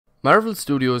Marvel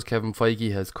Studios' Kevin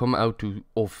Feige has come out to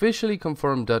officially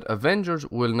confirm that Avengers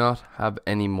will not have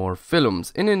any more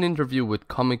films. In an interview with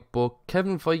Comic Book,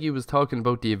 Kevin Feige was talking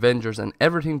about the Avengers and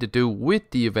everything to do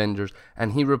with the Avengers,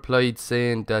 and he replied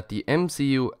saying that the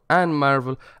MCU and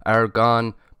Marvel are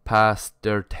gone past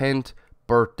their 10th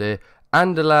birthday,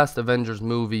 and the last Avengers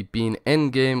movie being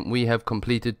Endgame, we have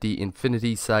completed the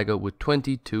Infinity Saga with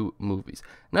 22 movies.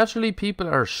 Naturally, people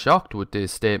are shocked with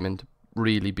this statement,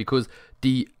 really, because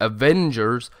the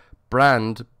Avengers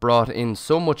brand brought in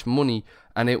so much money,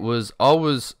 and it was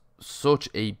always such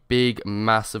a big,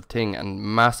 massive thing, and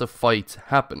massive fights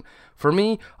happen. For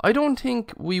me, I don't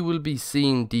think we will be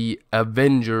seeing the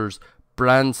Avengers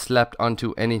brand slapped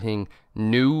onto anything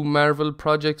new Marvel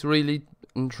projects, really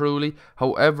and truly.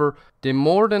 However, they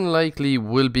more than likely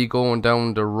will be going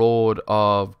down the road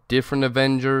of different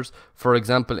Avengers. For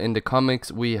example, in the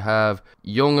comics, we have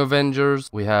Young Avengers,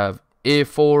 we have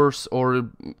A-Force, or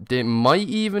they might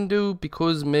even do,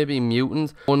 because maybe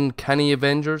mutants, Uncanny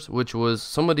Avengers, which was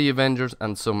some of the Avengers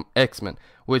and some X-Men,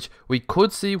 which we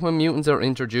could see when mutants are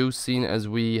introduced, seeing as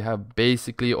we have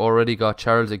basically already got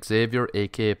Charles Xavier,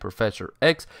 aka Professor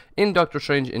X, in Doctor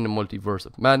Strange in the Multiverse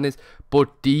of Madness.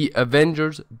 But the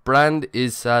Avengers brand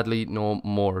is sadly no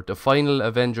more. The final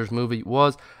Avengers movie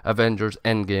was Avengers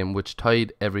Endgame, which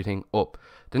tied everything up.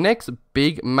 The next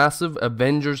big, massive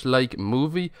Avengers-like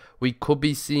movie we could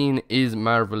be seeing is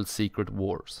Marvel's Secret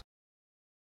Wars.